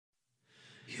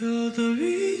You're the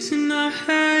reason I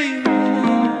hate.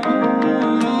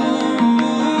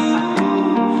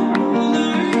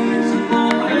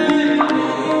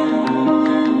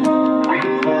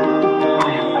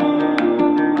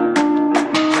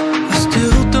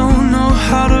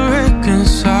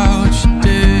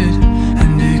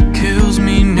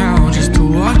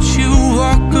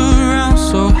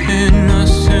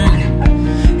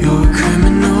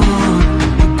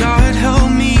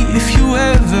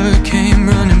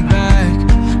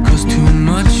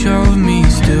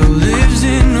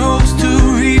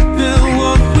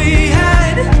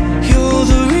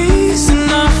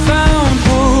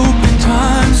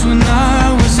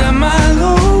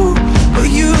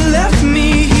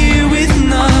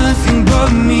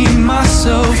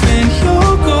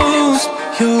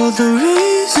 You're the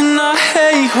reason I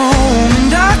hate home,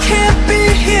 and I can't be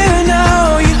here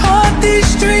now. You haunt these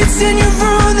streets and you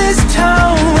ruin this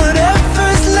town.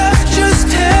 Whatever's left,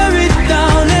 just tear it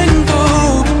down and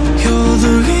go. You're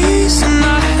the reason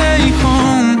I hate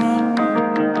home.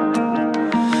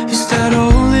 Is that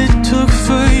all it took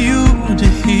for you to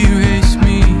erase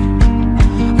me?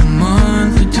 A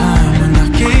month of time when I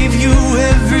gave you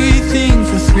everything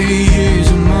for 3 years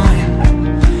of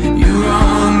mine. You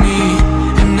wronged me.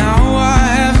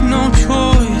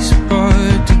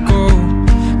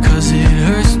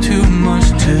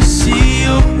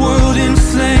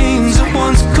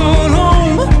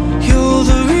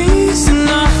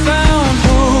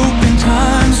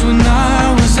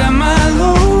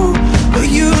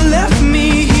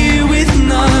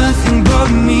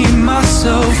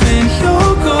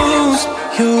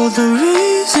 You're the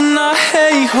reason I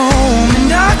hate home,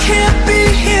 and I can't be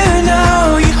here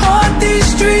now. You haunt these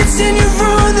streets and you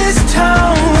ruin this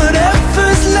town.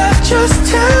 Whatever's left, just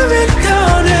tear it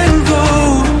down and go.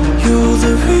 You're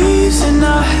the reason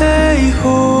I hate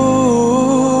home.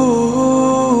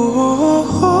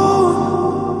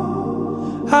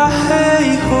 I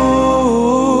hate home.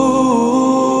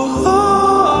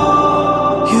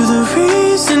 You're the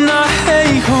reason I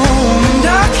hate home, and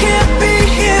I can't be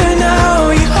here now.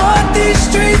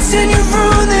 And you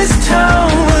ruin this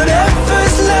town.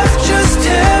 Whatever's left, just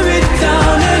tear it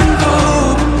down and go.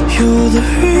 You're the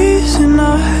reason I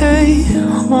hate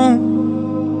home.